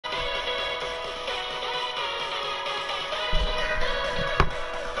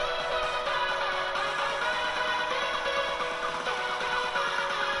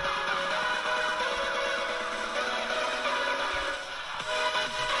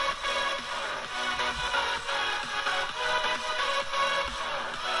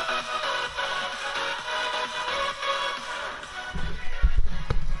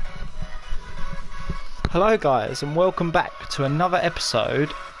Hello guys and welcome back to another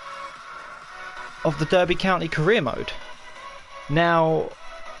episode of the Derby County Career Mode. Now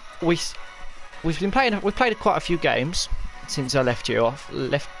we've played quite a few games since I left off. I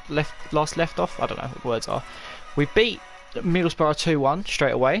don't know what the words are. We beat Middlesbrough 2-1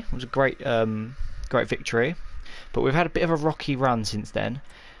 straight away. It was a great victory. But we've had a bit of a rocky run since then.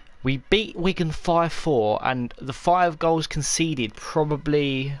 We beat Wigan 5-4 and the 5 goals conceded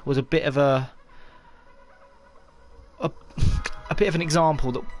probably was a bit of an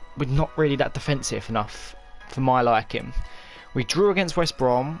example that we're not really that defensive enough for my liking. We drew against West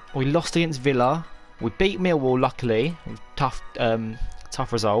Brom, we lost against Villa, we beat Millwall luckily, tough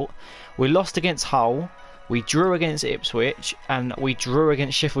result. We lost against Hull, we drew against Ipswich, and we drew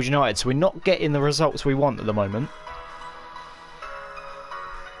against Sheffield United. So we're not getting the results we want at the moment,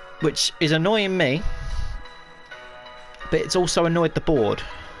 which is annoying me, but it's also annoyed the board.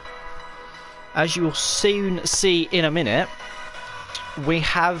 As you will soon see in a minute, we're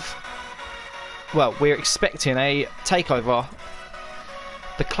expecting a takeover.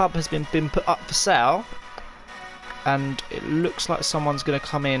 The club has been put up for sale, and it looks like someone's going to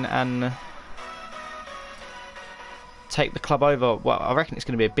come in and take the club over. Well, I reckon it's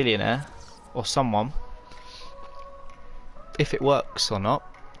going to be a billionaire or someone. If it works or not.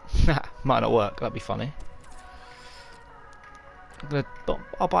 Might not work, that'd be funny.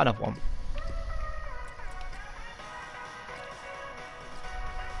 I'll buy another one.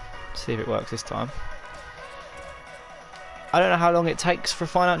 See if it works this time. I don't know how long it takes for a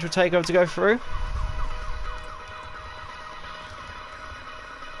financial takeover to go through.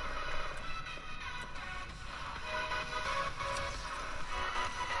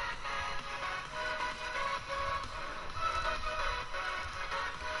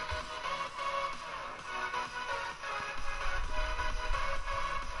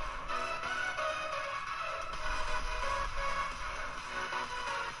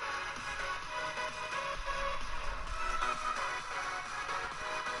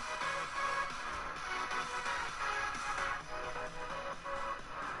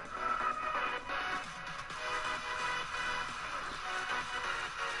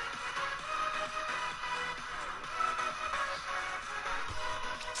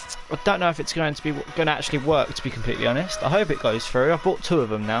 I don't know if it's going to actually work, to be completely honest. I hope it goes through. I've bought 2 of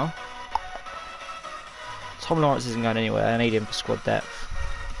them now. Tom Lawrence isn't going anywhere. I need him for squad depth.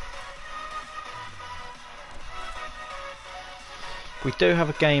 We do have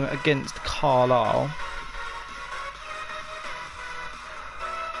a game against Carlisle.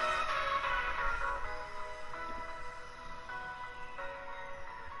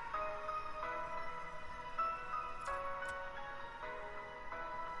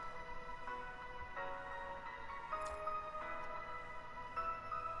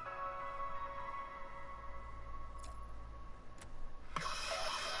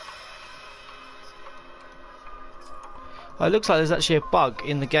 It looks like there's actually a bug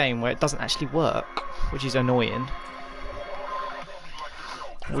in the game where it doesn't actually work, which is annoying.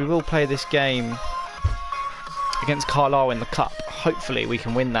 We will play this game against Carlisle in the Cup. Hopefully we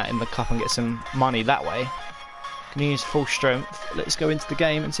can win that in the Cup and get some money that way. Gonna use full strength. Let's go into the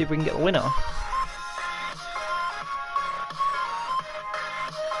game and see if we can get the winner.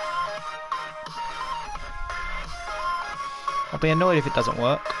 I'll be annoyed if it doesn't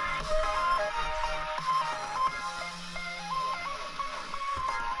work.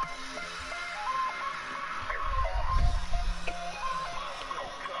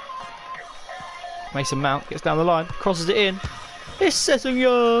 Mason Mount gets down the line, crosses it in. It's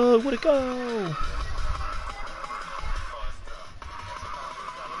Sessegnon! What a goal!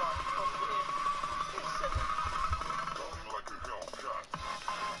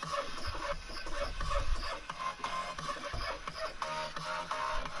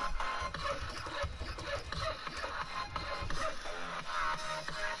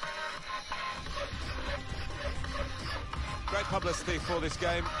 Great publicity for this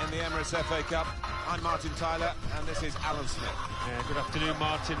game in the Emirates FA Cup. I'm Martin Tyler, and this is Alan Smith. Yeah, good afternoon,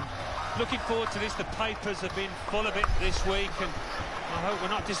 Martin. Looking forward to this. The papers have been full of it this week, and I hope we're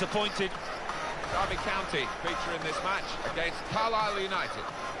not disappointed. Derby County feature in this match against Carlisle United.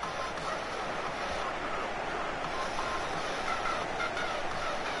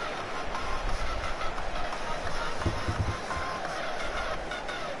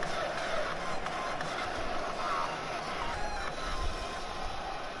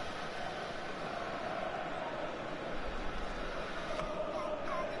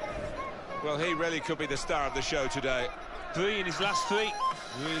 Well, he really could be the star of the show today. 3 in his last 3.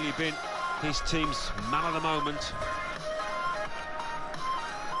 Really been his team's man of the moment.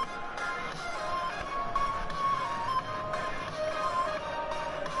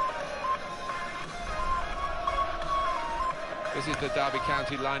 This is the Derby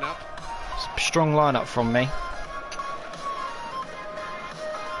County lineup. Strong lineup from me.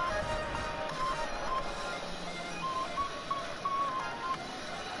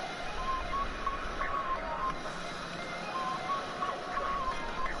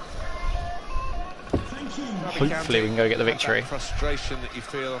 Hopefully we can go get the victory. That frustration that you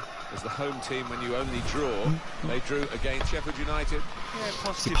feel as the home team when you only draw. They drew against Sheffield United.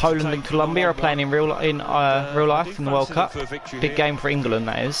 See, Poland and Colombia are playing in real life in the World Cup. Big game for England,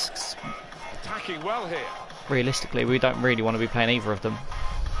 that is. Attacking well here. Realistically, we don't really want to be playing either of them.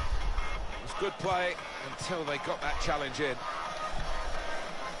 It was good play until they got that challenge in.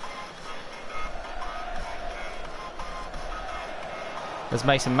 As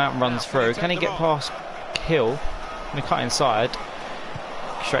Mason Mount runs through, can he get past Hill? Going to cut inside.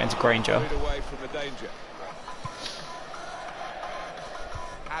 Straight into Granger. Away from the danger.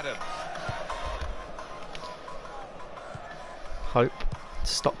 Adams. Hope.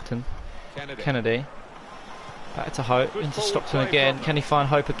 Stockton. Kennedy. Back to Hope. Into Stockton again. Can he find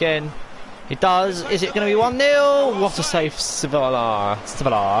Hope again? He does. Is it going to be 1-0? What a save, Civala. That's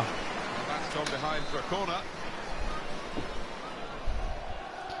gone behind for a corner.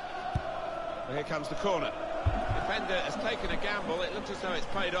 Well, here comes the corner. Defender has taken a gamble. It looks as though it's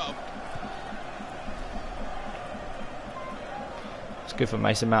paid off. It's good for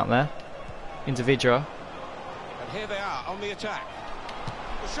Mason Mount there. Into Vidra. And here they are on the attack.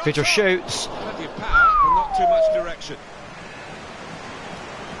 Vidra shoots. Plenty of power and not too much direction.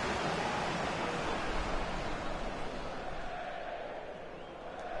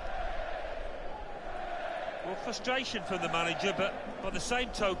 Well, frustration from the manager, but by the same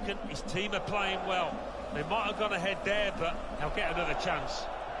token, his team are playing well. They might have gone ahead there, but they'll get another chance.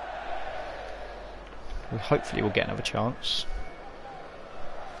 Hopefully we'll get another chance.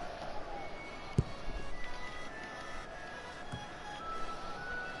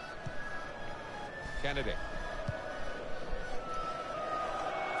 Kennedy.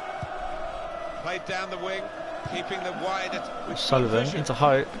 Played down the wing, keeping the wide. Sullivan into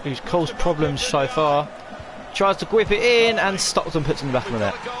Hope, who's caused problems so far. Tries to whip it in, and Stockton puts in the back of the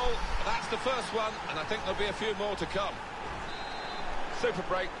net. That's the first one, and I think there'll be a few more to come. Super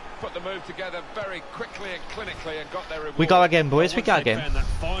break, put the move together very quickly and clinically, and got their reward. We go again, boys. We go again.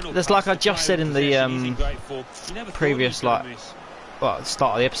 That's like I just said in the previous, start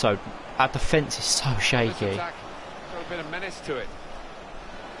of the episode. Our defence is so shaky. Got a bit of menace to it.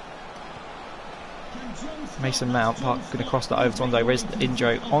 Mason Mount going to cross that over to Andre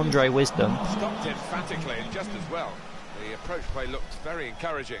Wisdom. Stopped emphatically and just as well. The approach play looked very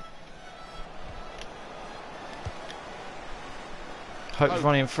encouraging. Hope's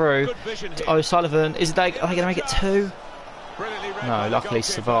running through to O'Sullivan. Are they going to make it 2? No, luckily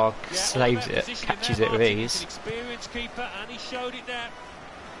Savard saves it, catches it with ease. Experienced keeper, and he showed it there.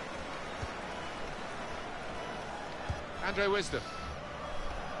 Andre Wisdom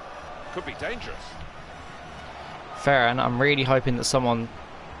could be dangerous. Fair, and I'm really hoping that someone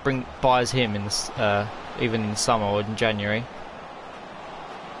buys him in this, even in the summer or in January.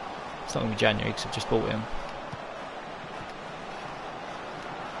 It's not going to be January because I've just bought him.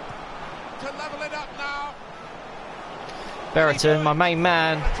 To level it up now. Berreton, my main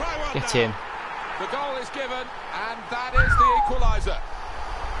man, get in. The goal is given, and that is the equaliser.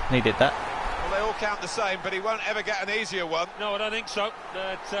 Needed that. Well, they all count the same, but he won't ever get an easier one. No, I don't think so.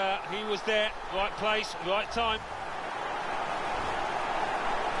 But he was there, right place, right time.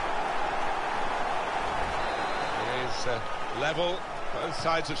 It is level. Both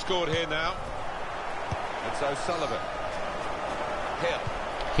sides have scored here now. It's O'Sullivan.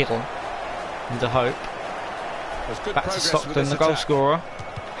 Hill. Into Hope. Back to Stockton, the goal scorer.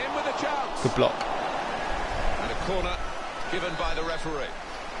 In with a chance. Good block. And a corner given by the referee.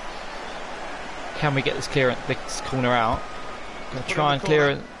 Can we get this corner out? Gonna try and clear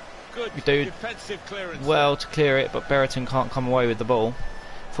it. We do well to clear it, but Berreton can't come away with the ball.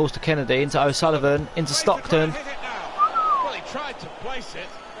 Falls to Kennedy, into O'Sullivan, into Stockton. Well, he tried to place it.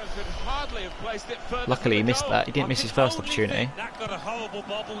 Could hardly have placed it further. Luckily he missed that. He didn't miss his first opportunity.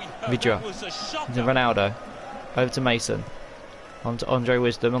 Vidra into Ronaldo. Over to Mason. On to Andre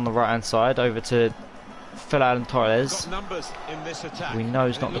Wisdom on the right hand side. Over to Ferran Torres. We know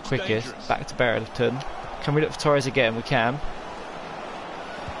he's not the quickest. Dangerous. Back to Berreton. Can we look for Torres again? We can.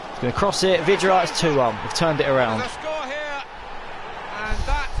 He's going to cross it. Vidra, it's 2-1. We've turned it around.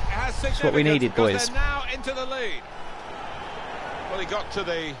 That's what we needed, boys. Now into the lead. Well, he got to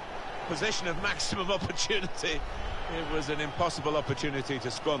the position of maximum opportunity. It was an impossible opportunity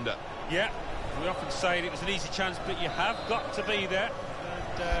to squander. Yeah, we often say it was an easy chance, but you have got to be there.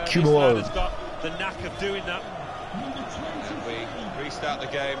 And Kumo has got the knack of doing that. And we restart the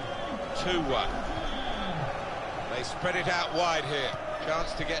game 2-1. They spread it out wide here.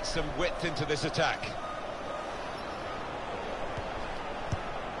 Chance to get some width into this attack.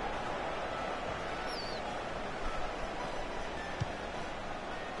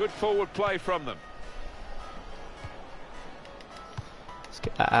 Good forward play from them. Let's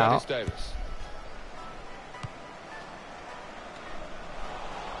get that out. Davis.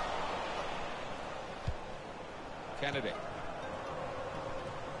 Kennedy.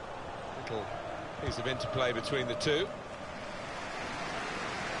 Little piece of interplay between the two.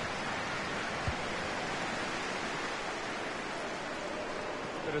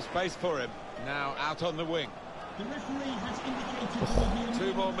 Bit of space for him. Now out on the wing. The referee has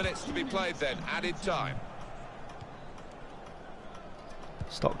indicated 2 more minutes to be played then. Added time.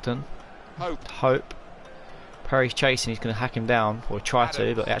 Stockton. Hope. Perry's chasing, he's going to hack him down, or try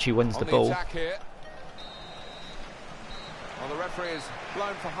to, but he actually wins the ball. Attack here. Well, the referee is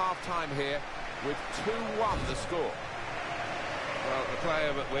blown for half-time here with 2-1 the score. Well, the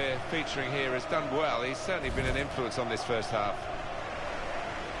player that we're featuring here has done well. He's certainly been an influence on this first half.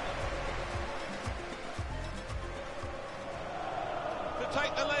 To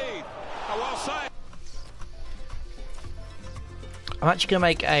take the lead. Oh, well saved. I'm actually going to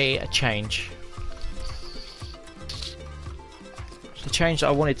make a change. The change that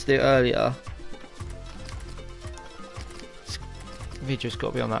I wanted to do earlier. Vidra's got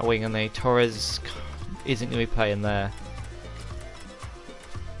to be on that wing, and the Torres isn't going to be playing there.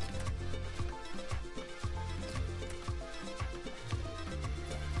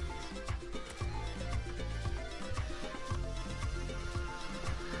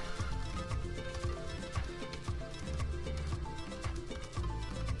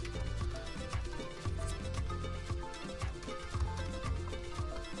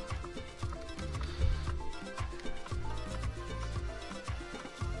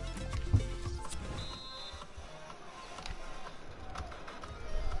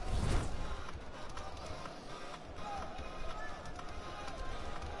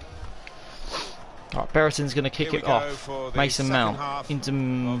 Right, Berreton's going to kick it off. Mason Mount into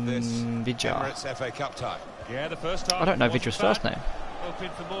Vidra. FA Cup tie. Yeah, the first half. I don't know Vidra's first name. Hoping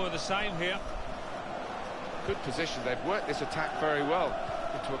for more of the same here. Good position. They've worked this attack very well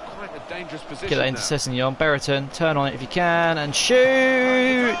into quite a dangerous position. Get that into Sessegnon. Berreton, turn on it if you can and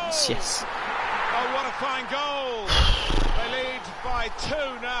shoots. Yes. Oh, what a fine goal! They lead by 2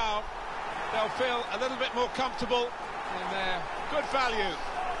 now. They'll feel a little bit more comfortable in their good value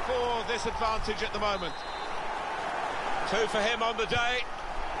for this advantage at the moment. 2 for him on the day,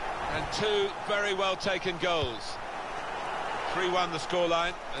 and 2 very well taken goals. 3-1 the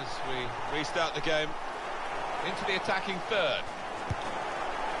scoreline as we restart the game into the attacking third.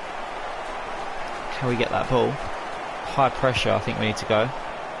 Can we get that ball? High pressure, I think we need to go.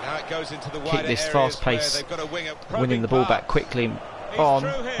 Now it goes into the Keep this fast pace, winning the ball back quickly on.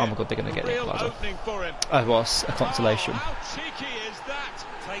 Oh my god, they're going to get the equaliser. It was a consolation. How cheeky is that?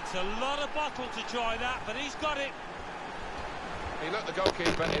 Takes a lot of bottle to try that, but he's got it. He looked the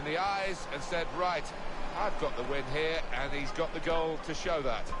goalkeeper in the eyes and said, right, I've got the win here, and he's got the goal to show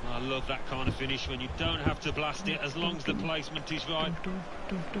that. I love that kind of finish when you don't have to blast it as long as the placement is right.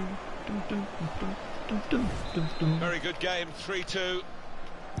 Very good game, 3-2.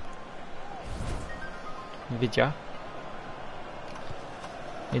 Vidra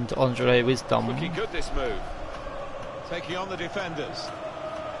into Andre Wisdom. Looking good this move. Taking on the defenders.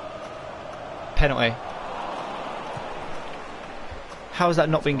 Penalty. How has that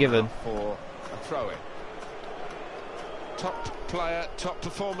not been given? For a throw-in. Top player, top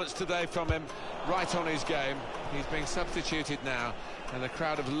performance today from him, right on his game. He's being substituted now, and the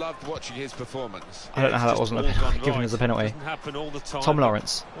crowd have loved watching his performance. I don't know how that wasn't given as a penalty. Doesn't happen all the time. Tom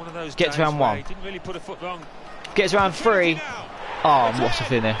Lawrence gets round 1. He didn't really put a foot wrong. Gets round 3. Oh, what a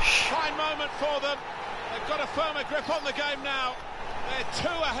finish! Fine moment for them. They've got a firmer grip on the game now. They're 2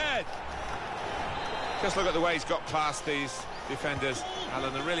 ahead. Just look at the way he's got past these defenders,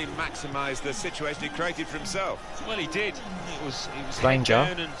 Alan, and really maximised the situation he created for himself. Well, he did. He was Danger.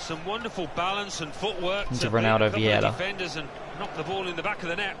 head down and some wonderful balance and footwork Into to Ronaldo beat a couple Vieira. of defenders and knock the ball in the back of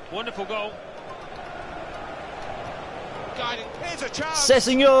the net. Wonderful goal. Guiding. Here's a chance.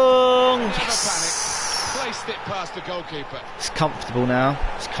 Sessegnon! Never Yes! panic. Placed it past the goalkeeper. It's comfortable now.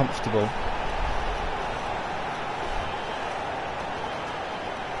 It's comfortable.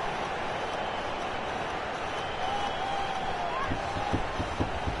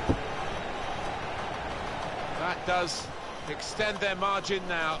 That does extend their margin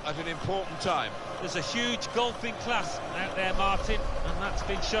now at an important time. There's a huge golfing class out there, Martin, and that's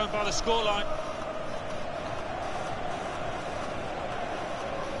been shown by the scoreline.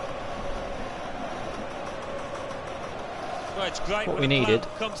 Well, it's great What when we a plan needed.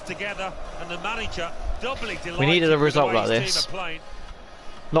 comes together and the manager doubly delighted. We needed a with the result way like his this. team are playing.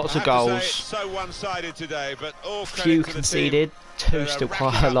 Lots I of have to say, goals. it's so one-sided today, but all Few credit to the conceded. team Two that are still racking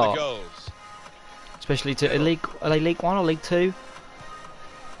quite a up the lot. goals. Especially to League. Are they League 1 or League 2?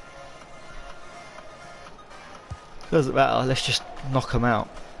 Doesn't matter. Let's just knock them out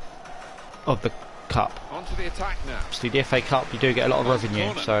of the cup. Onto the attack now. Obviously, the FA Cup, you do get a lot of revenue.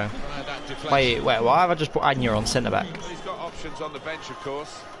 Corner. So, That deflection. wait, why have I just put Anya on centre back? He's got options on the bench, of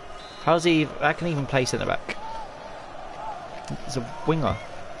course. How's he? I can even play centre back. He's a winger.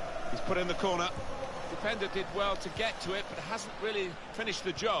 He's put in the corner. Defender did well to get to it, but hasn't really finished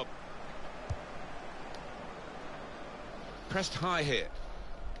the job. Pressed high here.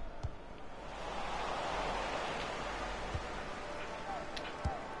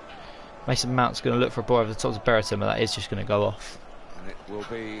 Mason Mount's going to look for a ball over the top of Berriton, but that is just going to go off. And it will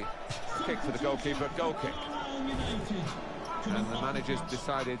be a kick for the goalkeeper, goal kick. And the manager's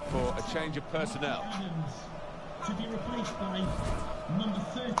decided for a change of personnel. To be replaced by number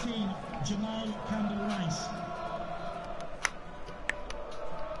 13, Jamal Campbell-Rice.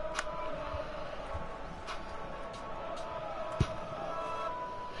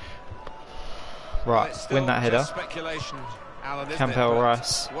 Right, win that header. Speculation, Alan, isn't Campbell it? But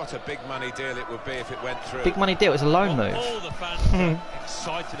Rice. What a big money deal it would be if it went through. Big money deal. It's a loan move. All the fans are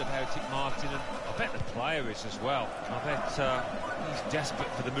excited about it, Martin, and I bet the player is as well. I bet he's desperate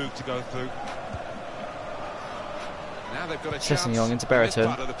for the move to go through. Now they've got a chance Sessegnon into in this Berriton.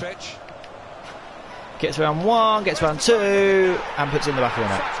 part of the pitch. Gets around one, gets around two, and puts it in the back of the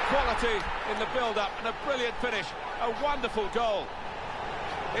net. Such quality in the build-up and a brilliant finish. A wonderful goal.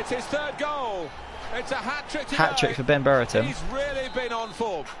 It's his third goal. It's a hat-trick today. Hat-trick for Ben Berriton. He's really been on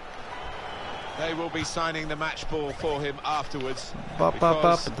form. They will be signing the match ball for him afterwards. Bop, bop,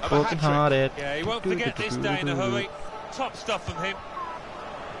 bop, the broken hearted. Yeah, he won't forget this day in a hurry. Top stuff from him.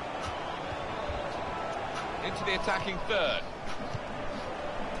 Into the attacking third.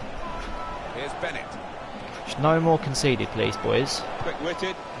 Here's Bennett. Just no more conceded, please, boys.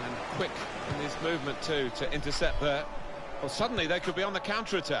 Quick-witted and quick in his movement too to intercept there. Well, suddenly they could be on the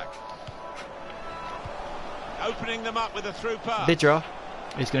counter-attack. Opening them up with a through pass. Vidra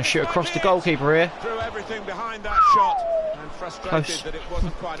is going to shoot across the goalkeeper here. Threw everything behind that shot and frustrated Close. that it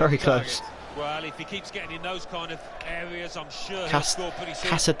wasn't quite Very on target. close. Well, if he keeps getting in those kind of areas, I'm sure he'll Cas score pretty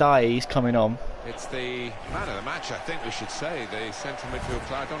soon. Casadei coming on. It's the man of the match, I think we should say, the central midfield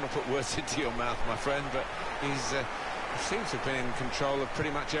player. I don't want to put words into your mouth, my friend, but he seems to have been in control of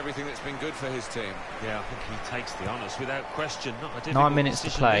pretty much everything that's been good for his team. Yeah, I think he takes the honours without question. Not a 9 difficult minutes to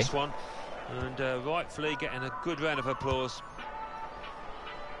decision, play. This one. And rightfully getting a good round of applause.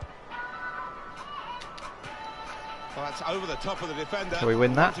 Well, that's over the top of the defender. Can we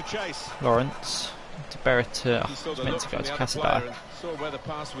win that? To chase. Lawrence to Berriton. He saw It's the meant look to go from to the other player Casadei. and saw where the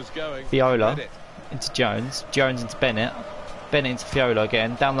pass was going. Viola Read it. into Jones. Jones into Bennett. Bennett into Viola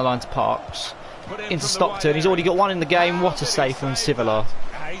again. Down the line to Parks. Put in Into from the Stockton. wide He's already got area. one in the game. How What a did he save from save Civilar.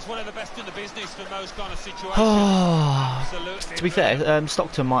 He's one of the best in the business for those kind of situations. Oh, Absolutely. to be fair,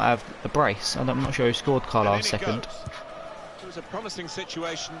 Stockton might have a brace. I'm not sure who scored And Carlisle in it second. goes. It was a promising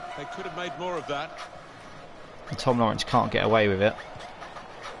situation. They could have made more of that. And Tom Lawrence can't get away with it.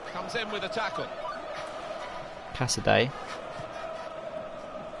 Comes in with a tackle. Casadei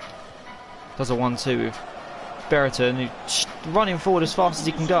does a 1-2 with Berriton, who's running forward as fast as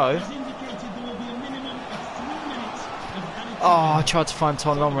he can go. As indicated, there will be a minimum of 3 minutes of added Oh, I tried to find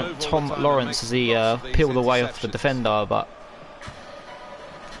Tom Lawrence as he peeled away off the defender, but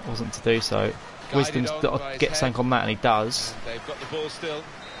wasn't to do so. Wisdom's got to get something on that, and he does. And they've got the ball still.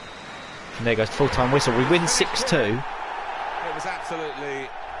 And there goes full-time whistle. We win 6-2. It was absolutely...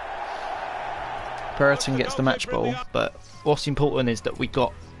 Berriton gets the match ball, but what's important is that we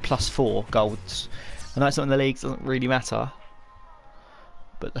got +4 goals. I know it's not in the league, doesn't really matter,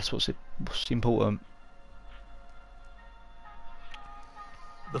 but that's what's important.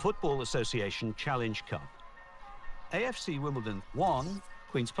 The Football Association Challenge Cup. AFC Wimbledon 1,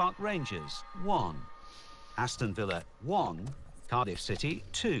 Queen's Park Rangers 1, Aston Villa 1, Cardiff City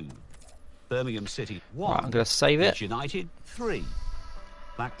 2, Birmingham City 1, Right, I'm going to save it. Leeds United 3,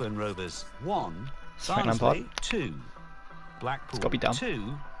 Blackburn Rovers 1, Frank Barnsley Lampard. 2, Blackpool gotta be done.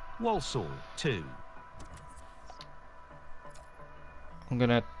 2, Walsall 2. I'm going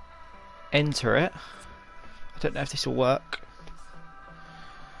to enter it. I don't know if this will work.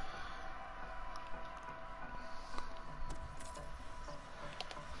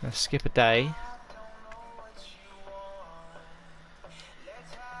 I'm going to skip a day.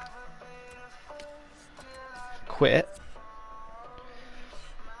 Quit.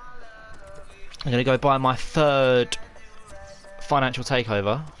 I'm going to go buy my third financial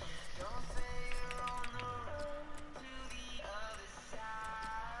takeover.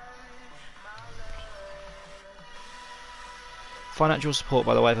 Financial support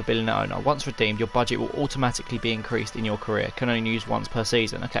by the way of a billionaire owner. Once redeemed, your budget will automatically be increased in your career. Can only use once per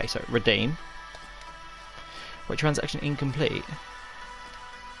season. Okay, so redeem. Wait, transaction incomplete.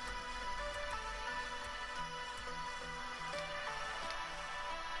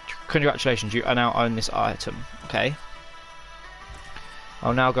 Congratulations, you now own this item. Okay.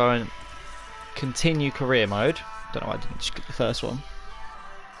 I'll now go and continue career mode. Don't know why I didn't just click the first one.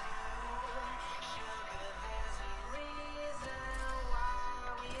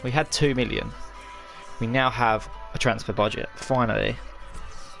 We had 2 million. We now have a transfer budget, finally.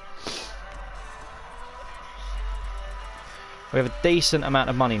 We have a decent amount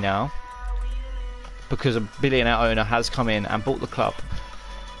of money now because a billionaire owner has come in and bought the club.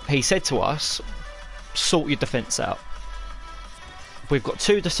 He said to us, sort your defence out. We've got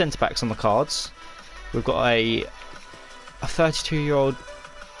 2 centre backs on the cards. We've got a 32-year-old,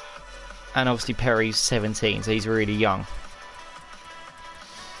 and obviously Perry's 17, so he's really young.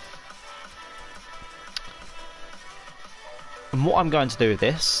 And what I'm going to do with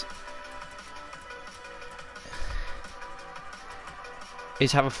this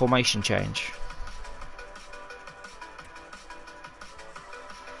is have a formation change.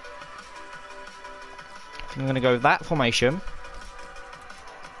 I'm going to go with that formation.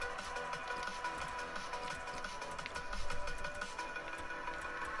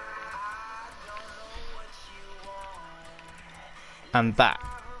 And that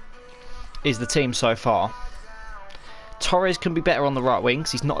is the team so far. Torres can be better on the right wing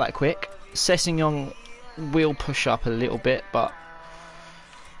because he's not that quick. Sessegnon will push up a little bit, but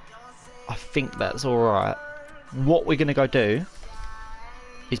I think that's alright. What we're going to go do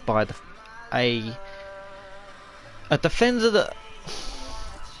is buy a defender that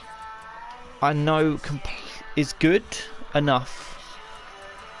I know is good enough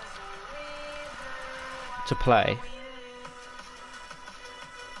to play.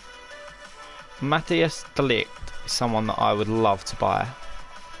 Matthias de Ligt is someone that I would love to buy.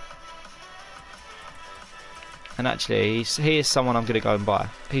 And actually, he is someone I'm going to go and buy.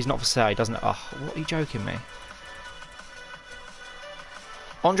 He's not for sale, he doesn't... Oh, what are you joking me?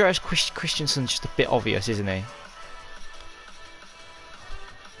 Andreas Christensen's just a bit obvious, isn't he?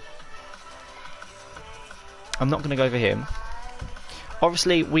 I'm not going to go for him.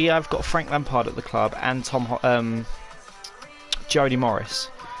 Obviously, we have got Frank Lampard at the club and Jody Morris.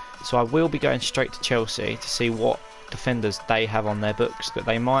 So I will be going straight to Chelsea to see what defenders they have on their books that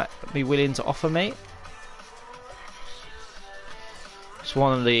they might be willing to offer me. It's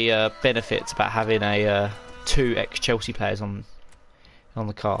one of the benefits about having a 2 ex-Chelsea players on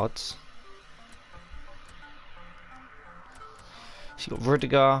the cards. So you've got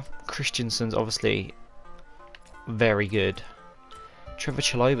Rudiger, Christensen's obviously very good. Trevor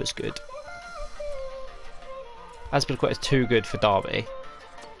Chalobah's good. Azpilicueta is too good for Derby.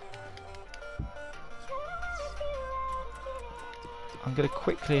 I'm going to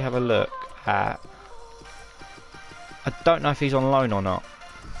quickly have a look at... I don't know if he's on loan or not.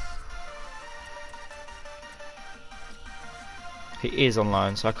 He is on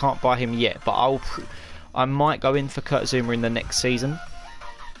loan, so I can't buy him yet, but I might go in for Kurt Zouma in the next season.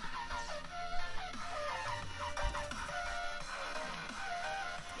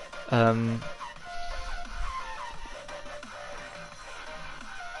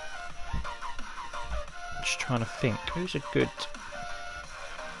 Just trying to think, who's a good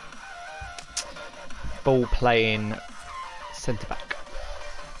ball playing centre back?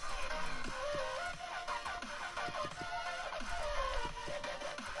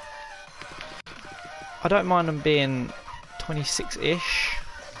 I don't mind them being 26-ish.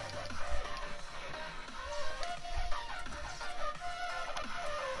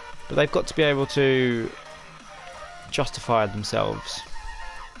 But they've got to be able to justify themselves.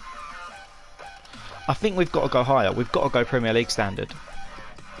 I think we've got to go higher. We've got to go Premier League standard.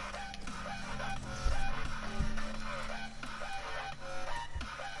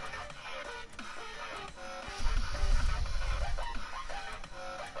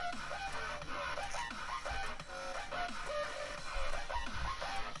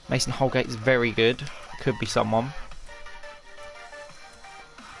 Mason Holgate is very good. Could be someone.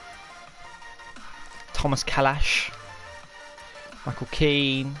 Thomas Kalash. Michael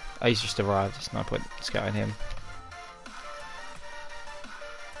Keane. Oh, he's just arrived. There's no point scouting him.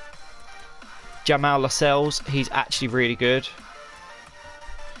 Jamal Lascelles. He's actually really good.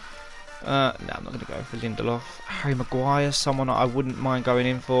 No, I'm not going to go for Lindelof. Harry Maguire. Someone I wouldn't mind going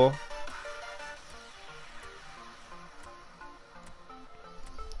in for.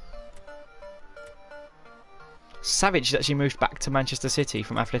 Savic has actually moved back to Manchester City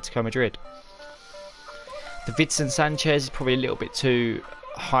from Atletico Madrid. Davinson Sanchez is probably a little bit too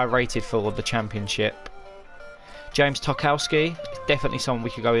high rated for the Championship. James Tarkowski is definitely someone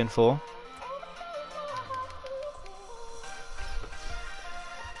we could go in for.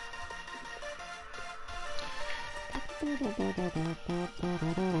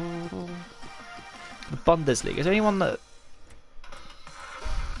 Bundesliga. Is there anyone that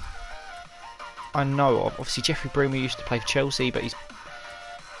I know of? Obviously Jeffrey Broomer used to play for Chelsea, but he's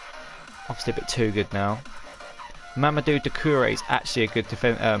obviously a bit too good now. Mamadou Doucouré is actually a good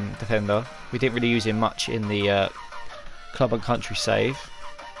defender. We didn't really use him much in the club and country save.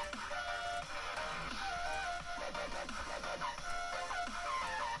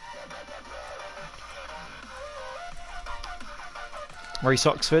 Maurice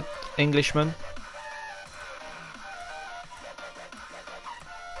Oxford, Englishman.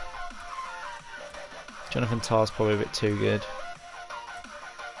 Jonathan Tarr's probably a bit too good.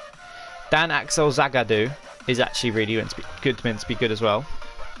 Dan Axel Zagadou is actually really meant to be good as well.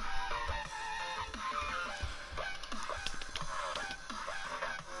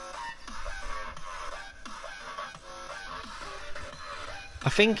 I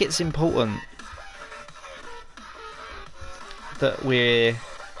think it's important that we're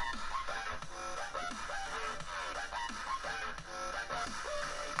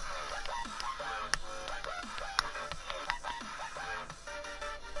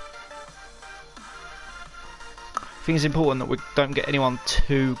it's important that we don't get anyone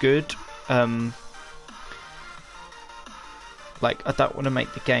too good. Like, I don't want to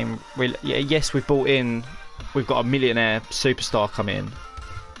make the game really. Yeah, yes, we've got a millionaire superstar come in,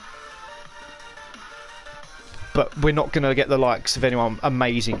 but we're not going to get the likes of anyone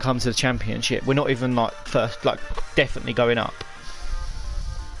amazing come to the Championship. We're not even like first, like definitely going up.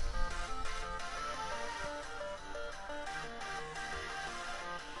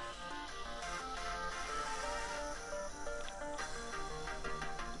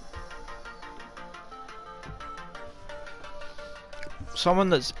 Someone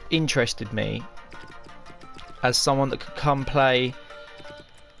that's interested me as someone that could come play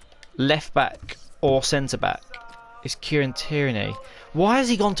left back or centre back is Kieran Tierney. Why has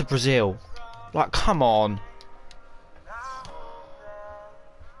he gone to Brazil? Like, come on.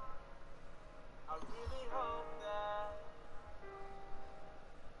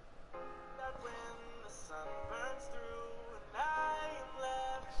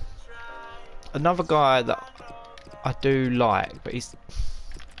 Another guy that I do like, but he's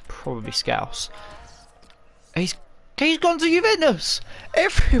probably Scouse. He's gone to Juventus.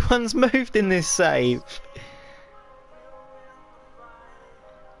 Everyone's moved in this save.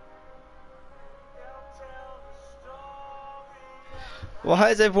 Why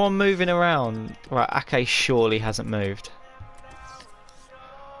is everyone moving around? Right, Ake surely hasn't moved.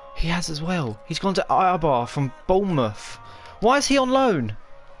 He has as well. He's gone to Ibar from Bournemouth. Why is he on loan?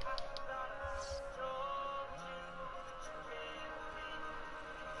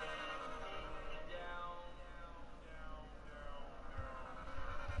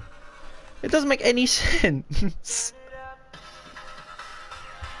 It doesn't make any sense.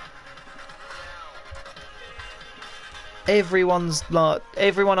 Everyone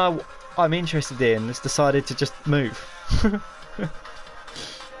I'm interested in has decided to just move.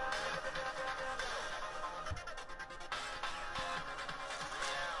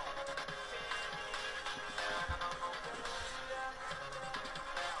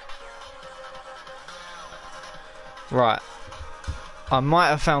 Right. I might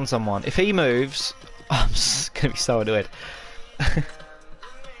have found someone. If he moves, I'm just going to be so annoyed.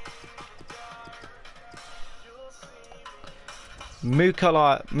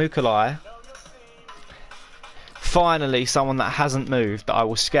 Mukalai. Finally, someone that hasn't moved that I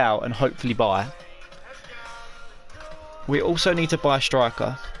will scout and hopefully buy. We also need to buy a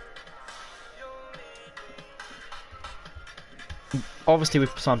striker. Obviously,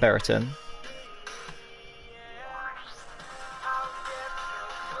 we've signed Berriton.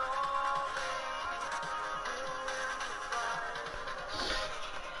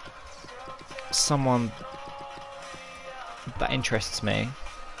 Someone that interests me,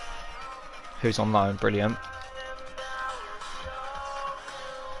 who's on loan, brilliant.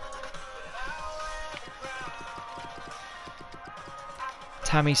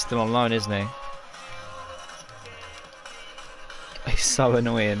 Tammy's still on loan, isn't he? He's so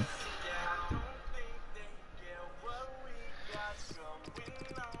annoying.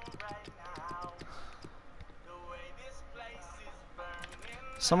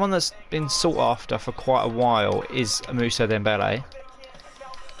 Someone that's been sought after for quite a while is Moussa Dembele.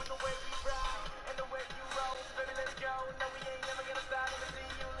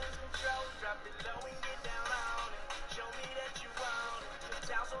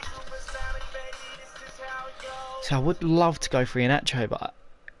 So I would love to go for Iheanacho, but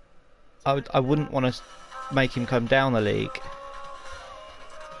I wouldn't want to make him come down the league.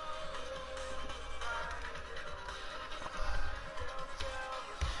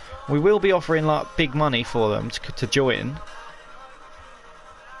 We will be offering like big money for them to join.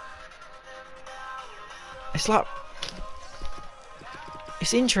 It's like,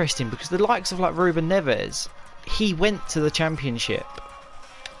 it's interesting because the likes of like Ruben Neves, he went to the Championship.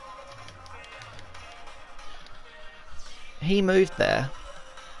 He moved there.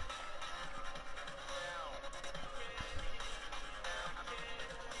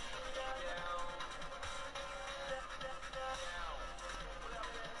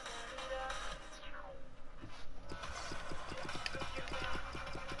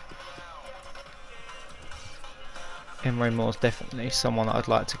 Emre Moore's definitely someone that I'd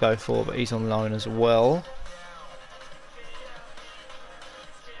like to go for, but he's on loan as well.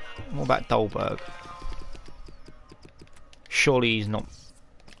 What about Dolberg? Surely he's not.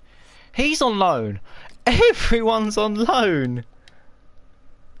 He's on loan. Everyone's on loan.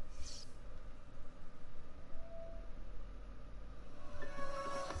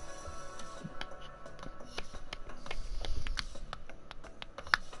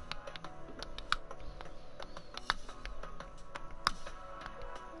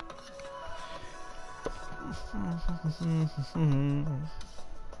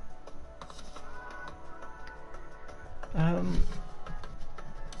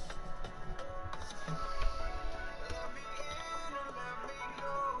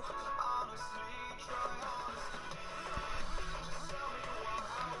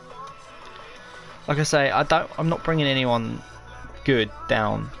 Like I say, I'm not bringing anyone good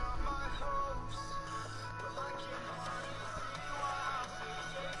down.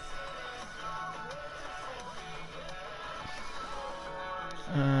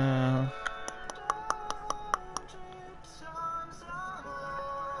 Do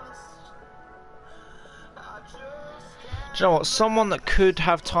you know what? Someone that could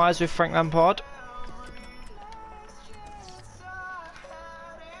have ties with Frank Lampard.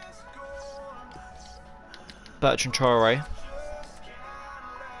 Bertrand Traore.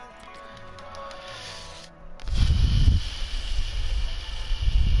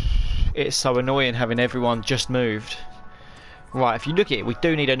 It's so annoying having everyone just moved. Right, if you look at it, we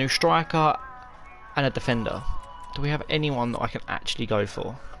do need a new striker and a defender. Do we have anyone that I can actually go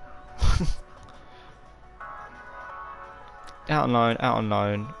for? Out on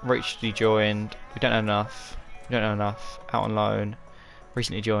loan. Recently joined. We don't know enough. We don't know enough. Out on loan.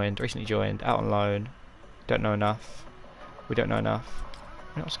 Recently joined. Out on loan. Don't know enough. We don't know enough.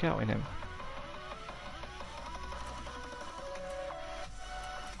 We're not scouting him.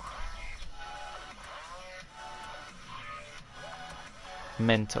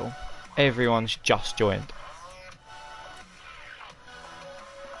 Mental. Everyone's just joined.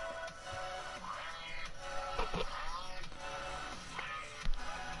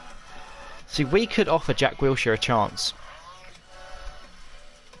 See, we could offer Jack Wilshere a chance.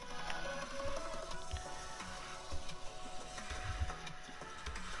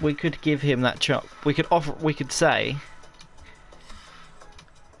 We could give him that chance. We could say,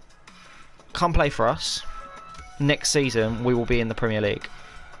 come play for us. Next season we will be in the Premier League.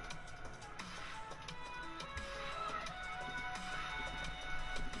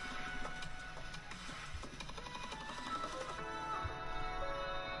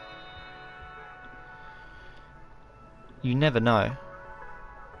 You never know.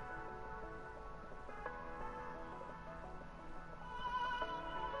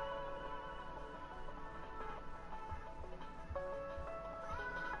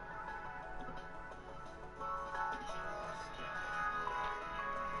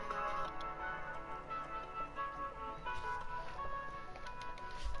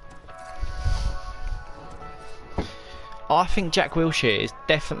 I think Jack Wilshere is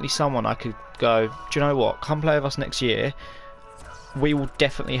definitely someone I could go, do you know what, come play with us next year. We will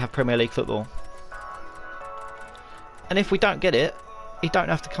definitely have Premier League football. And if we don't get it, he don't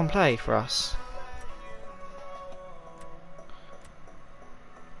have to come play for us.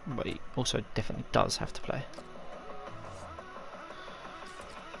 But he also definitely does have to play.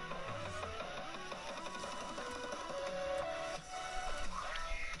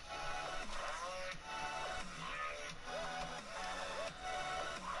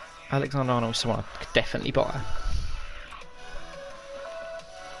 Alexander-Arnold is someone I could definitely buy.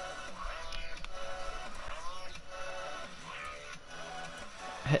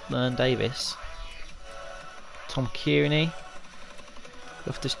 Hetman Davis. Tom Kearney.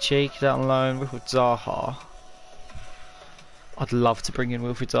 Loftus-Cheek is out on loan. Wilfried Zaha. I'd love to bring in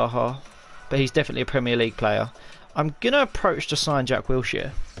Wilfried Zaha. but he's definitely a Premier League player. I'm going to approach to sign Jack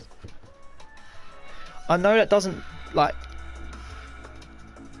Wilshere. I know that doesn't, like,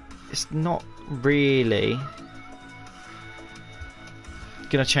 it's not really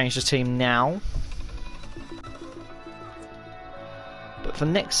going to change the team now. But for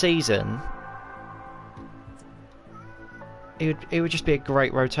next season, it would just be a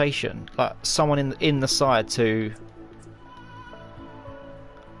great rotation. Like, someone in the side to...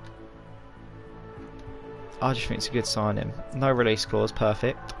 I just think it's a good signing. No release clause,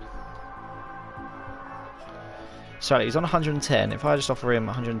 perfect. So he's on 110. If I just offer him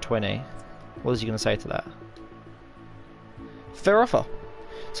 120, what is he going to say to that? Fair offer.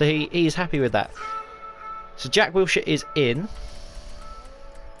 So he's happy with that. So Jack Wilshere is in.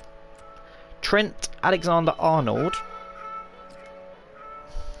 Trent Alexander-Arnold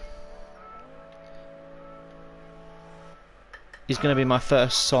is going to be my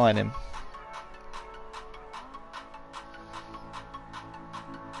first signing.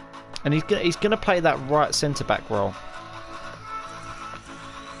 And he's going to play that right centre back role.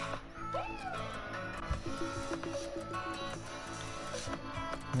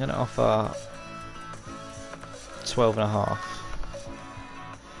 I'm going to offer 12.5.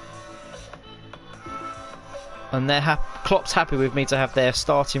 And they're Klopp's happy with me to have their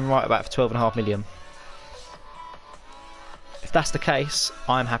starting right back for 12.5 million. If that's the case,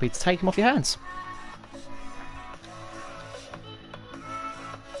 I'm happy to take him off your hands.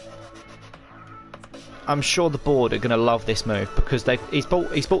 I'm sure the board are going to love this move because he's bought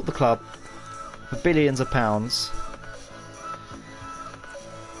the club for billions of pounds,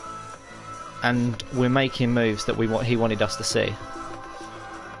 and we're making moves that he wanted us to see.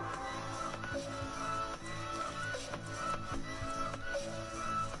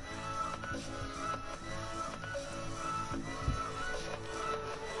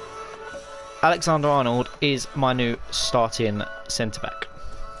 Alexander-Arnold is my new starting centre back,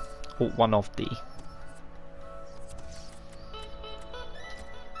 or one of the.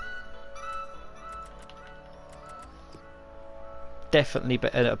 Definitely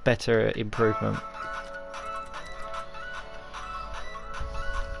a better improvement.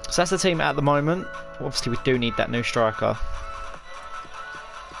 So that's the team at the moment. Obviously we do need that new striker.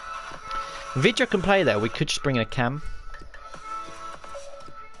 Vidra can play there. We could just bring in a cam.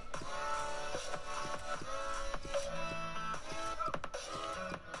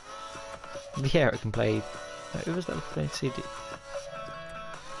 Vieira can play. Who was that playing CD?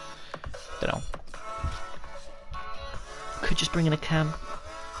 Don't know. Could just bring in a cam.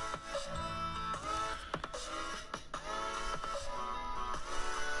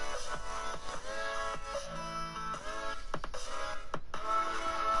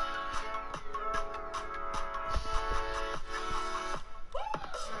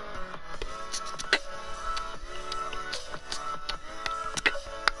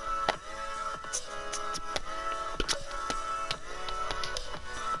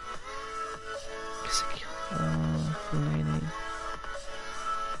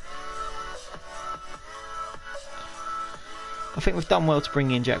 I think we've done well to bring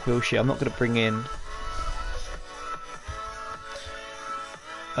in Jack Wilshere. I'm not going to bring in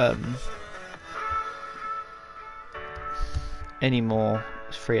any more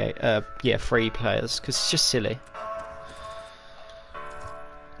free players because it's just silly.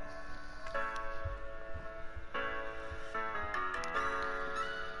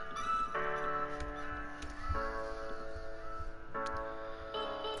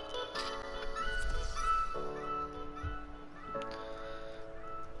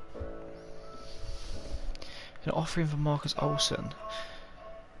 Can I offer him for Marcus Olsen?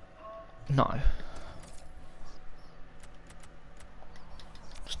 No.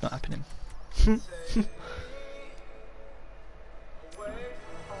 It's not happening.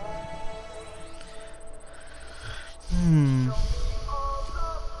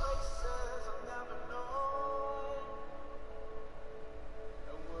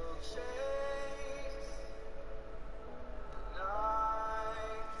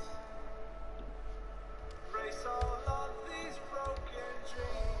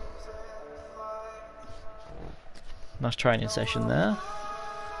 Nice training session there.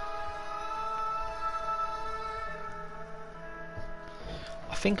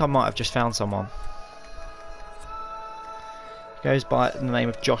 I think I might have just found someone. He goes by the name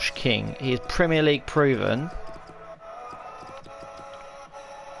of Josh King. He is Premier League proven.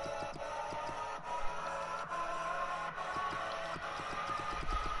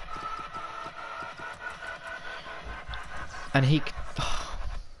 And he...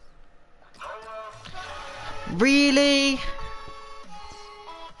 Really?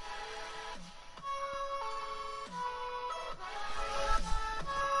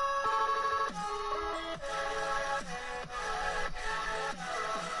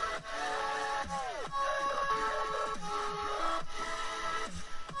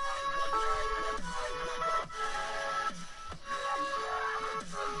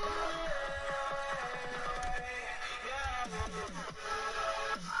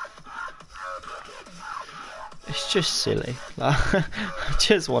 It's just silly. Like, I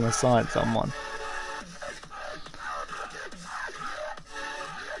just want to sign someone.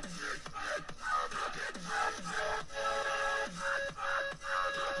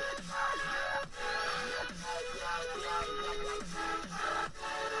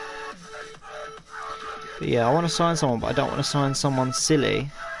 But yeah, I want to sign someone, but I don't want to sign someone silly.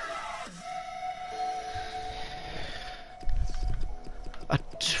 I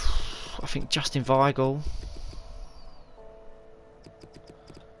think Justin Weigl.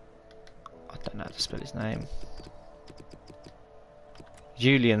 I don't know how to spell his name.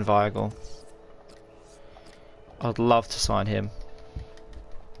 Julian Weigl. I'd love to sign him.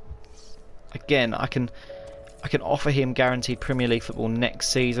 Again, I can offer him guaranteed Premier League football next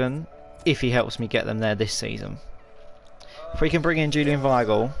season if he helps me get them there this season. If we can bring in Julian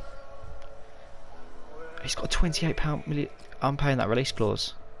Weigl, he's got a £28 million. I'm paying that release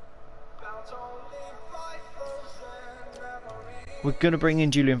clause. We're going to bring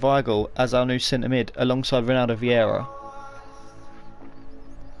in Julian Weigl as our new centre mid alongside Ronaldo Vieira.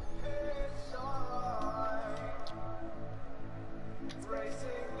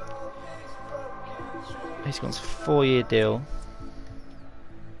 He's got a 4-year deal.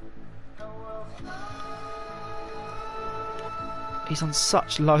 He's on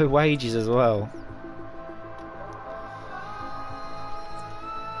such low wages as well.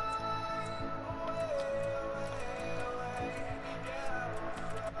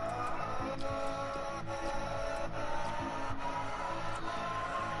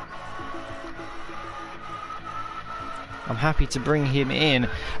 I'm happy to bring him in,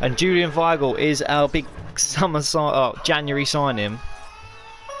 and Julian Weigl is our big January signing.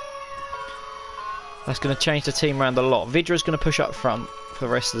 That's going to change the team around a lot. Vidra's going to push up front for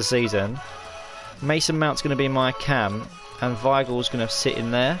the rest of the season. Mason Mount's going to be my cam, and Weigel's going to sit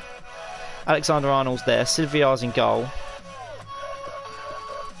in there. Alexander-Arnold's there. Silvia's in goal.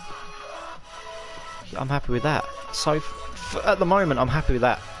 I'm happy with that. So, at the moment, I'm happy with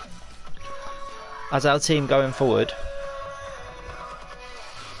that. As our team going forward,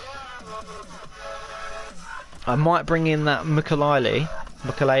 I might bring in that Makaleli,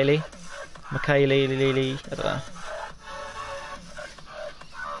 I don't know.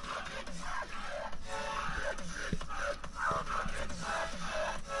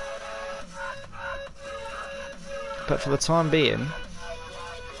 But for the time being,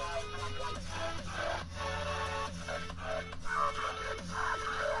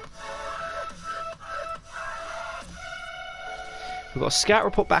 we've got a scout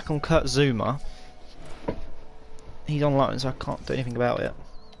report back on Kurt Zuma. He's on loan, so I can't do anything about it.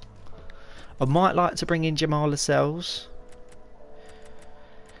 I might like to bring in Jamal Lascelles.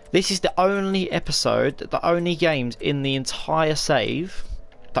 This is the only episode, the only games in the entire save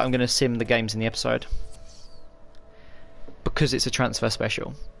that I'm going to sim the games in the episode. Because it's a transfer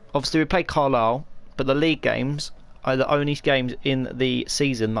special. Obviously we played Carlisle, but the league games are the only games in the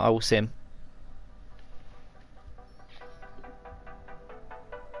season that I will sim.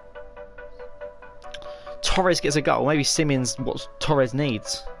 Torres gets a goal. Maybe Simmons what Torres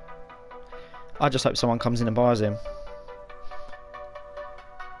needs. I just hope someone comes in and buys him.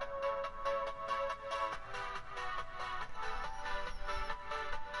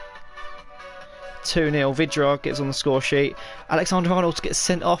 (2-0). Vidra gets on the score sheet. Alexander-Arnold gets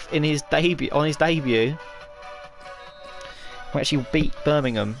sent off in his debut. We actually beat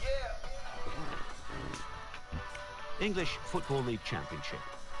Birmingham. English Football League Championship.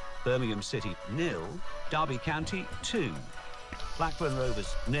 Birmingham City 0, Derby County 2, Blackburn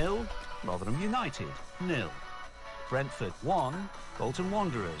Rovers 0, Rotherham United 0, Brentford 1, Bolton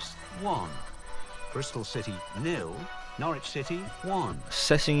Wanderers 1, Bristol City 0, Norwich City 1,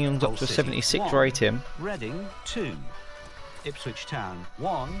 Sessingham's up to 76 rating. Reading 2, Ipswich Town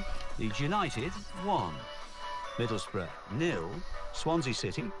 1, Leeds United 1, Middlesbrough 0, Swansea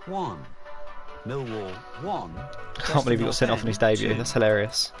City 1, Millwall 1. I can't believe he got sent off in his debut. 2. That's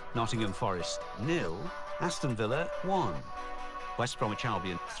hilarious. Nottingham Forest 0, Aston Villa 1, West Bromwich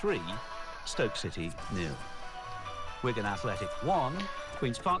Albion 3, Stoke City 0, Wigan Athletic 1,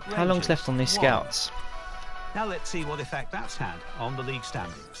 Queen's Park Rangers. How long's left on these 1. scouts? Now let's see what effect that's had on the league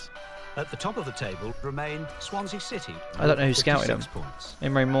standings. At the top of the table remain Swansea City. I don't know who scouted them. Points.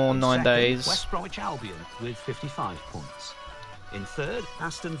 Imre Moore, 9 second, days. West Bromwich Albion with 55 points. In third,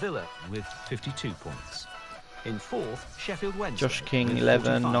 Aston Villa with 52 points. In fourth, Sheffield Wednesday. Josh King, with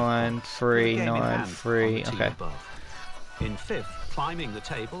 11, 45 9, points, 3, with a game in 9, hand 3. on the team Okay. above. In fifth, climbing the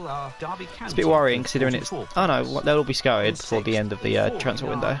table are Derby County. It's a bit worrying with considering it's... 44 Oh no, points. they'll all be scouted In before the sixth, end of the in fourth, transfer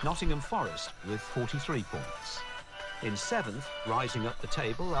we are window. Nottingham Forest with 43 points. In 7th, rising up the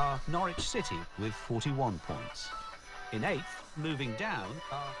table, are Norwich City with 41 points. In 8th, moving down,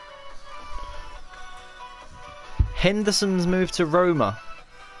 are... Henderson's moved to Roma.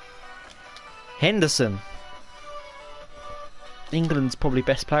 Henderson. England's probably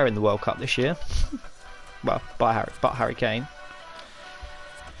best player in the World Cup this year. Well, but Harry Kane.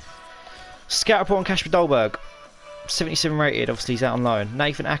 Scout report on Kasper Dolberg. 77 rated, obviously he's out on loan.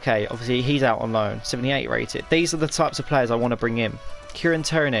 Nathan Ake, obviously he's out on loan. 78 rated. These are the types of players I want to bring in. Kieran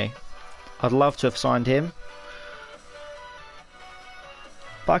Tierney. I'd love to have signed him.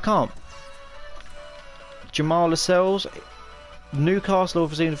 But I can't. Jamal Lascelles. Newcastle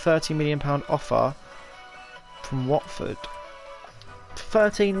have received a £30 million offer from Watford.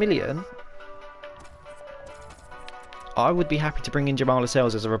 13 million? I would be happy to bring in Jamal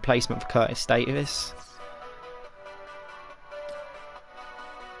Lascelles as a replacement for Curtis Davis.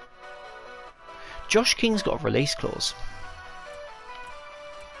 Josh King's got a release clause.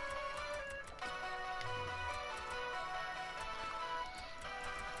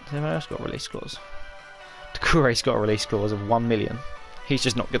 Has anyone else got a release clause? Doucouré's got a release clause of 1 million. He's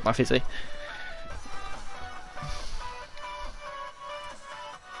just not good enough, is he?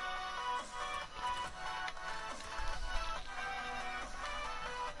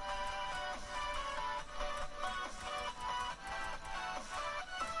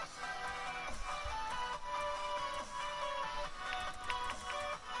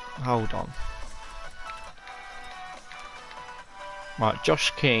 Hold on. Right,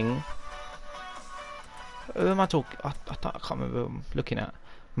 Josh King. Who am I talking? I can't remember who I'm looking at.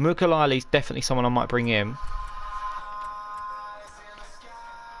 Mukalali's definitely someone I might bring in.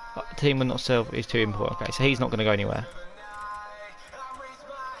 The team will not sell. He's too important. Okay, so he's not going to go anywhere.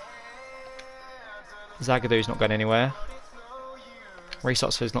 Zagadu's not going anywhere. Reece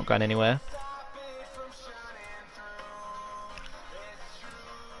Oxford's not going anywhere.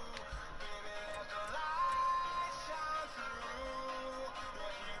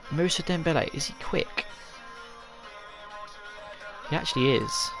 Moussa Dembele, is he quick? He actually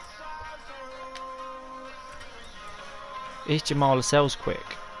is. Is Jamal Lascelles quick?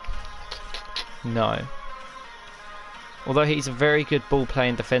 No. Although he's a very good ball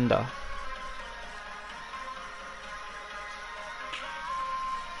playing defender.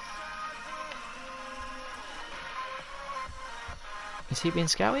 Is he being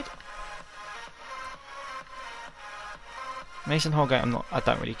scouted? Mason Holgate, I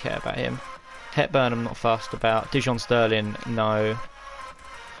don't really care about him. Hepburn, I'm not fussed about. Dijon Sterling, no.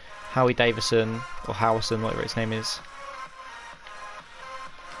 Howie Davison, or Howison, whatever his name is.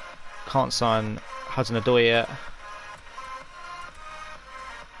 Can't sign Hudson-Odoi yet.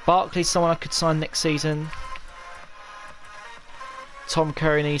 Barkley's someone I could sign next season. Tom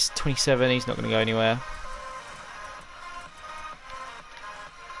Curry, he's 27, he's not going to go anywhere.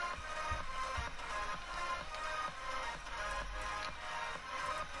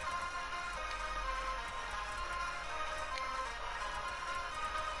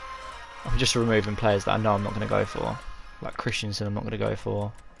 I'm just removing players that I know I'm not going to go for. Like Christensen, I'm not going to go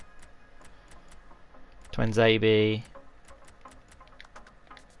for. Twanzebe.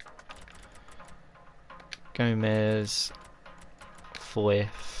 Gomez.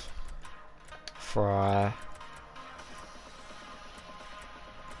 Foyth. Fry.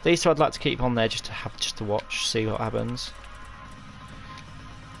 These two I'd like to keep on there just to watch, see what happens.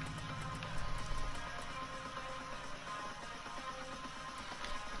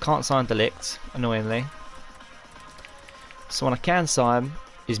 Can't sign Delict, annoyingly. So what I can sign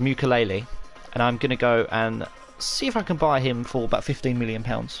is Mukalele, and I'm going to go and see if I can buy him for about £15 million.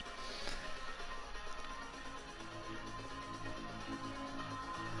 So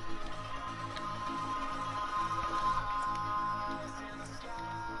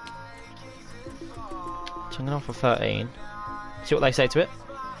I'm going to offer 13. See what they say to it.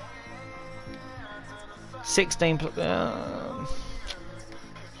 16.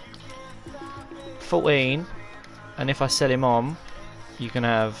 14, and if I sell him on, you can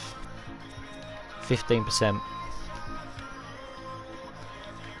have 15%.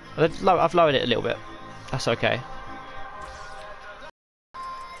 I've lowered it a little bit. That's okay.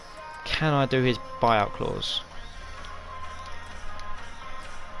 Can I do his buyout clause?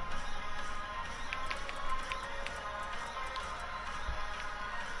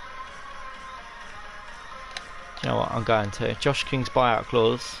 Do you know what? I'm going to. Josh King's buyout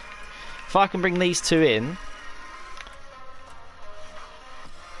clause. If I can bring these two in,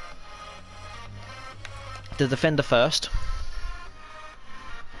 the defender first,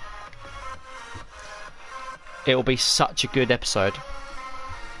 it will be such a good episode.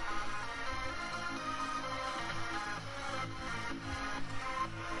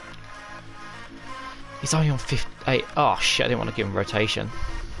 He's only on 58. Oh shit, I didn't want to give him rotation.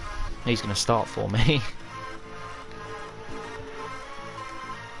 He's going to start for me.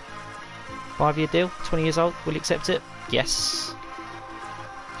 5-year deal, 20 years old, will he accept it? Yes.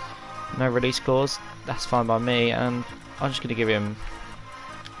 No release clause, that's fine by me, and I'm just going to give him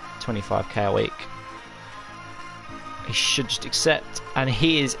 25k a week. He should just accept, and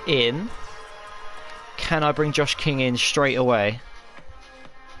he is in. Can I bring Josh King in straight away?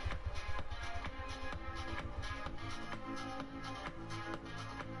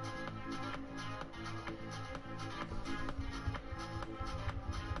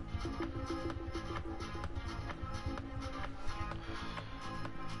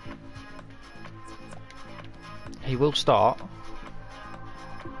 He will start.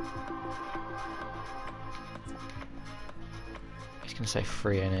 He's going to say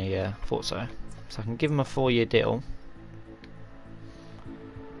 3 in a year. Thought so. So I can give him a 4-year deal.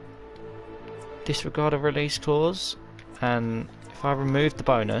 Disregard a release clause. And if I remove the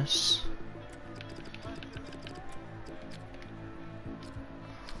bonus...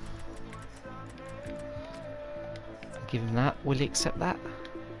 give him that. Will he accept that?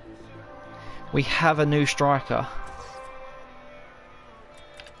 We have a new striker.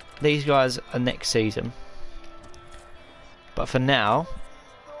 These guys are next season. But for now...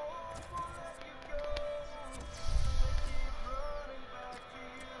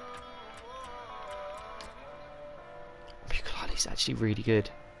 God, he's actually really good.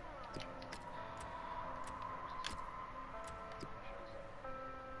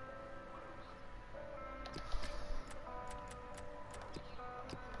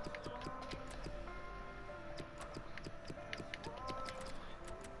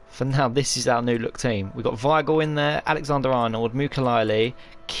 For now, this is our new look team. We've got Weigl in there, Alexander-Arnold, Mukalele,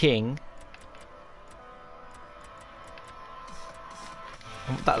 King.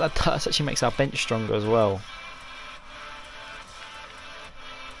 That actually makes our bench stronger as well.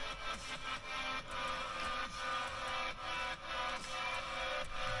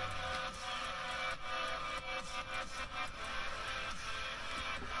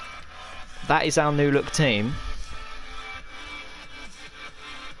 That is our new look team.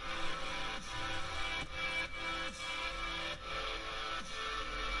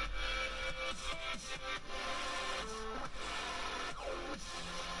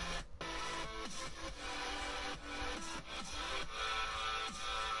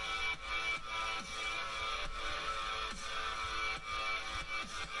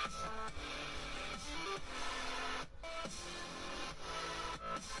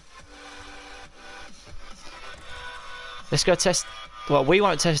 Let's go test. Well, we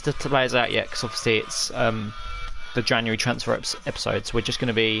won't test the players out yet because obviously it's the January transfer episode, so we're just going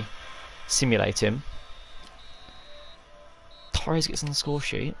to be simulating. Torres gets on the score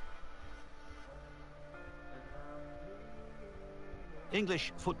sheet.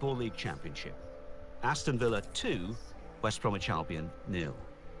 English Football League Championship. Aston Villa 2, West Bromwich Albion 0.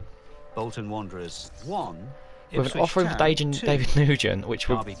 Bolton Wanderers 1. With an offering for David Nugent, which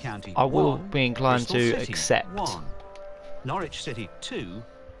I will be inclined to accept. 1. Norwich City 2,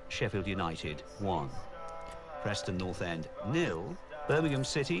 Sheffield United 1. Preston North End 0, Birmingham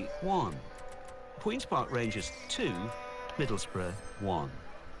City 1. Queen's Park Rangers 2, Middlesbrough 1.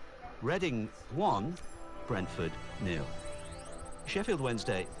 Reading 1, Brentford 0. Sheffield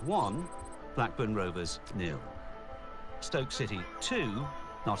Wednesday 1, Blackburn Rovers 0. Stoke City 2,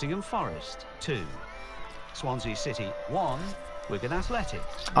 Nottingham Forest 2. Swansea City 1, Wigan Athletic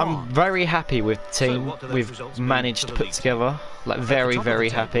 1. I'm very happy with the team we've managed to put together. Like very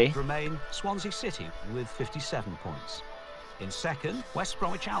happy. Remain Swansea City with 57 points. In second, West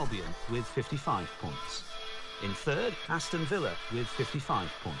Bromwich Albion with 55 points. In third, Aston Villa with 55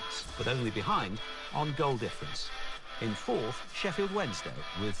 points, but only behind on goal difference. In fourth, Sheffield Wednesday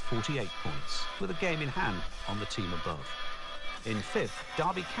with 48 points, with a game in hand on the team above. In fifth,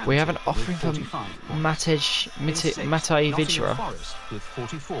 Derby County. We have an offering from Matej Vydra. Forest with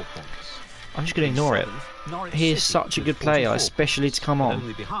 44 points. I'm just going to ignore it. He is such a good player, especially to come on.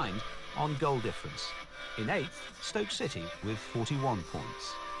 Only behind on goal difference. In eighth, Stoke City with 41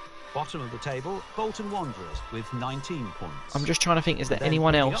 points. Bottom of the table, Bolton Wanderers with 19 points. I'm just trying to think, is there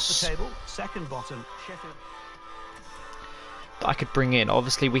anyone else up the table, second bottom, Sheffield that I could bring in?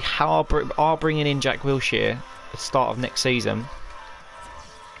 Obviously, we are bringing in Jack Wilshere at the start of next season.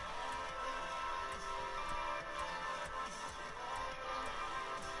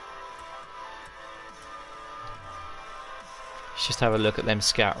 Let's just have a look at them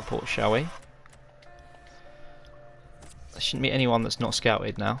scout reports, shall we? There shouldn't be anyone that's not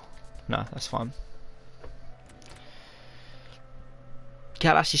scouted now. No, that's fine.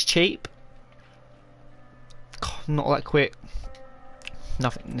 Gallas is cheap. not that quick.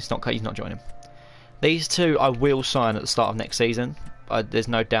 Nothing. It's not. He's not joining. These two I will sign at the start of next season. There's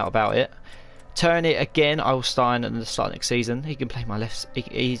no doubt about it. Turn it again. I will sign at the start of next season. He can play my left.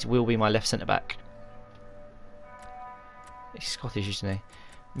 He will be my left centre back. He's Scottish, isn't he?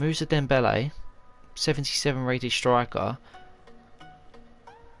 Moussa Dembele, 77 rated striker.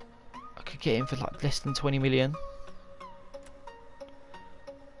 I could get him for like less than 20 million.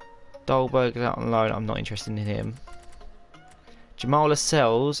 Dolberg is out on loan. I'm not interested in him. Jamal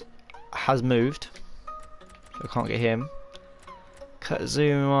Lascelles has moved. So I can't get him.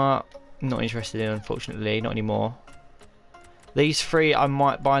 Katzuma, not interested in, unfortunately, not anymore. These three I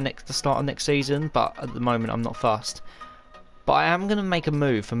might buy next the start of next season, but at the moment I'm not fussed. But I am going to make a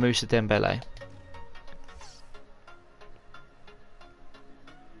move for Moussa Dembele.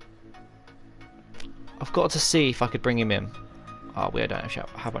 I've got to see if I could bring him in. Oh, we don't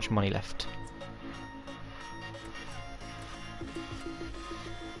have much money left.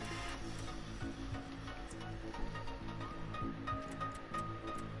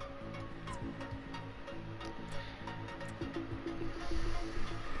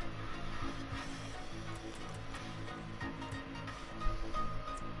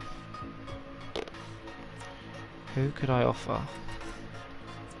 Who could I offer?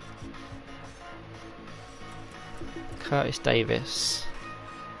 Curtis Davis.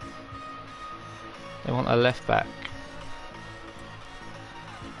 They want a left back.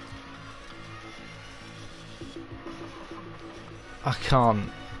 I can't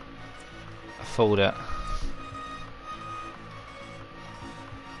afford it.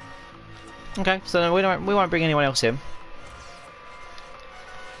 Okay, so we won't bring anyone else in.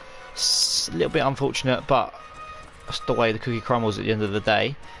 It's a little bit unfortunate, but that's the way the cookie crumbles at the end of the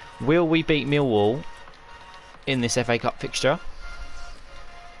day. Will we beat Millwall in this FA Cup fixture?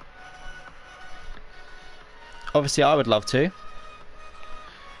 Obviously I would love to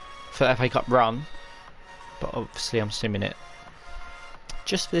for the FA Cup run, but obviously I'm simming it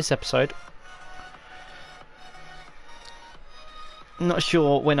just for this episode. I'm not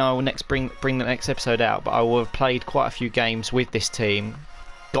sure when I will next bring the next episode out, but I will have played quite a few games with this team,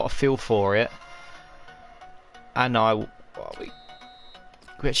 got a feel for it, and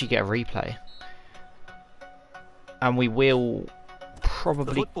we actually get a replay. And we will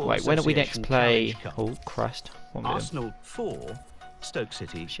probably wait. When do we next play? Oh Christ! Arsenal 4, Stoke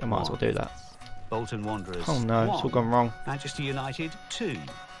City. I might as well do that. Bolton Wanderers. Oh no, 1, it's all gone wrong. Manchester United 2,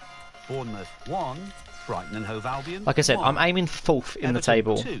 Bournemouth 1, Brighton and Hove Albion. Like I said, 1, I'm aiming fourth in the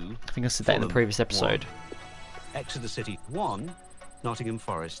table. 2, I think I said that in the previous episode. 1, Exeter City 1, Nottingham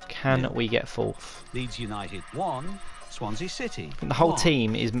Forest. Can we get fourth? Leeds United 1, Swansea City. The whole 1,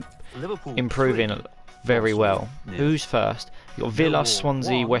 team is Liverpool improving 3, very well. nil. Who's first? You've got Villa, Millwall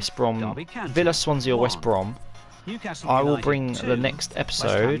Swansea, 1, West Brom. Derby County Villa, Swansea, or West 1, Brom. Newcastle I will United bring 2, the next West Ham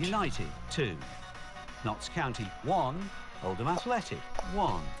episode. United 2, Notts County 1, Oldham Athletic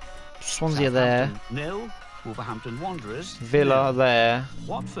 1, Swansea there. Southampton 0, Wolverhampton Wanderers Villa 0, there.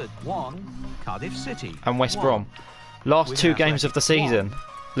 Watford 1, Cardiff City And West 1, Brom. Last Wigan two games of the Athletic season. 1,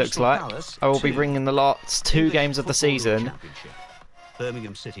 Looks Crystal like Palace I will be 2, bringing the last two English games of the Football League season. Championship.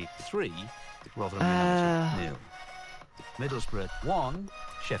 Birmingham City 3, Rotherham United 0, Middlesbrough 1,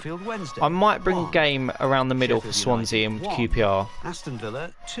 Sheffield Wednesday. I might bring a 1, game around the middle for Sheffield Swansea and United 1, QPR, Aston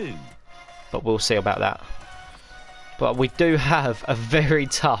Villa 2, but we'll see about that. But we do have a very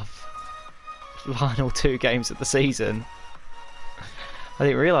tough final two games of the season. I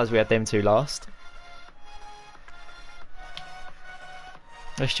didn't realise we had them two last.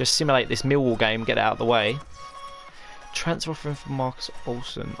 Let's just simulate this Millwall game, get it out of the way. Transfer from Marcus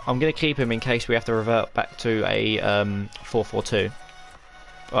Olsen. I'm going to keep him in case we have to revert back to a 4-4-2.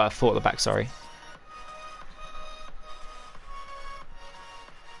 4 at the back, sorry.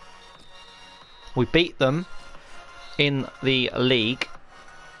 We beat them in the league.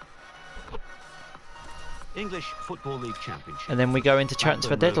 English Football League Championship. And then we go into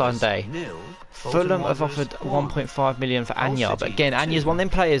transfer deadline day. 0, Fulham have offered 1.5 million for Anya, but again, Anya's one of them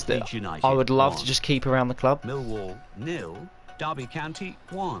players that I would love to just keep around the club. Millwall 0, Derby County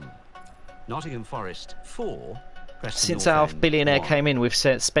 1, Nottingham Forest 4, Preston Since North our End billionaire 1, came in, we've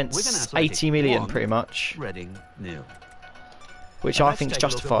spent Wigan Athletic 80 million 1, pretty much, Reading 0. which Now I let's think is take a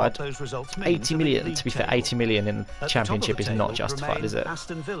look at justified. what those results mean 80 to the million, league to be fair, table. 80 million in At the the top Championship of the is not table justified, remain is it?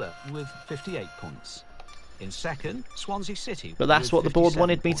 Aston Villa with 58 points. In second, Swansea City. But that's with what the board 57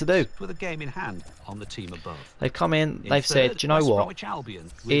 wanted me to do. points, with a game in hand on the team above. They've come in, In they've said, third, do you know West what? Bromwich Albion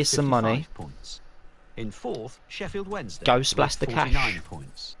with Here's some 55 money. Points. In fourth, Sheffield Wednesday. Go splash with the 49 cash.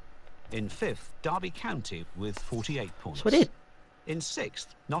 points. In fifth, Derby County with 48 points. So I did. In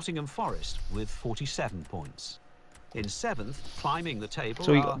sixth, Nottingham Forest with 47 points. In 7th, climbing the table, That's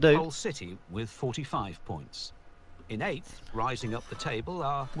all you are gotta do. Hull City with 45 points. In 8th, rising up the table,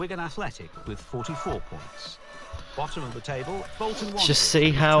 are Wigan Athletic with 44 points. Bottom of the table, Bolton Wanderers Just see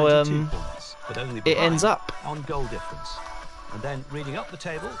with how 22 points, but only it ends behind up. on goal difference. And then reading up the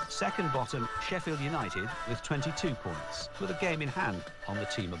table, second bottom, Sheffield United with 22 points, with a game in hand on the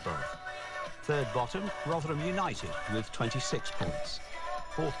team above. Third bottom, Rotherham United with 26 points.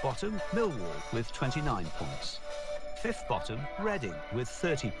 Fourth bottom, Millwall with 29 points. Fifth bottom, Reading with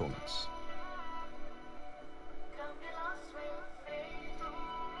 30 points.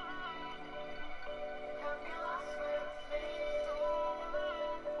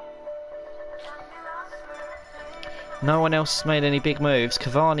 No one else has made any big moves.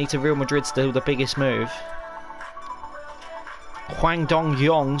 Cavani to Real Madrid still the biggest move. Hwang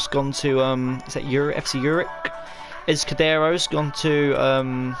Dong-yong's gone to is that FC Zurich? Escudero's gone to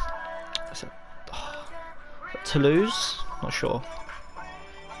is it, Toulouse? Not sure.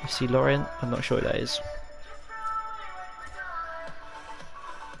 FC Lorient? I'm not sure who that is.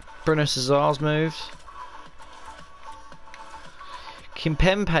 Bruno Cesar's moved.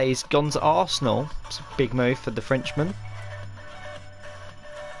 Kimpembe's gone to Arsenal. It's a big move for the Frenchman.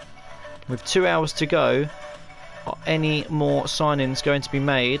 With 2 hours to go, are any more signings going to be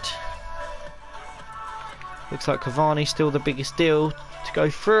made? Looks like Cavani's still the biggest deal to go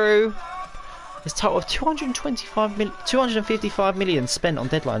through. There's a total of 255 million spent on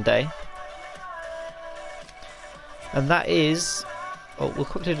deadline day. And that is... Oh, we'll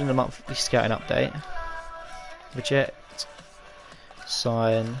quickly do the monthly scouting update. Reject.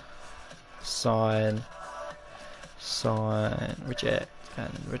 Sign, reject,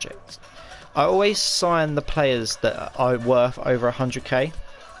 and reject. I always sign the players that are worth over 100k.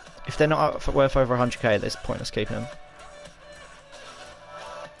 If they're not worth over 100k, there's pointless keeping them.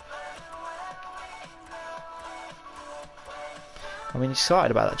 I mean,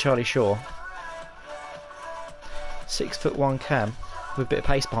 excited about that Charlie Shaw. 6'1" cam with a bit of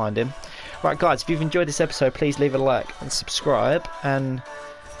pace behind him. Right, guys, if you've enjoyed this episode, please leave a like and subscribe, and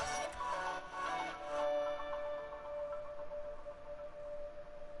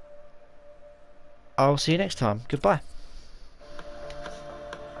I'll see you next time. Goodbye.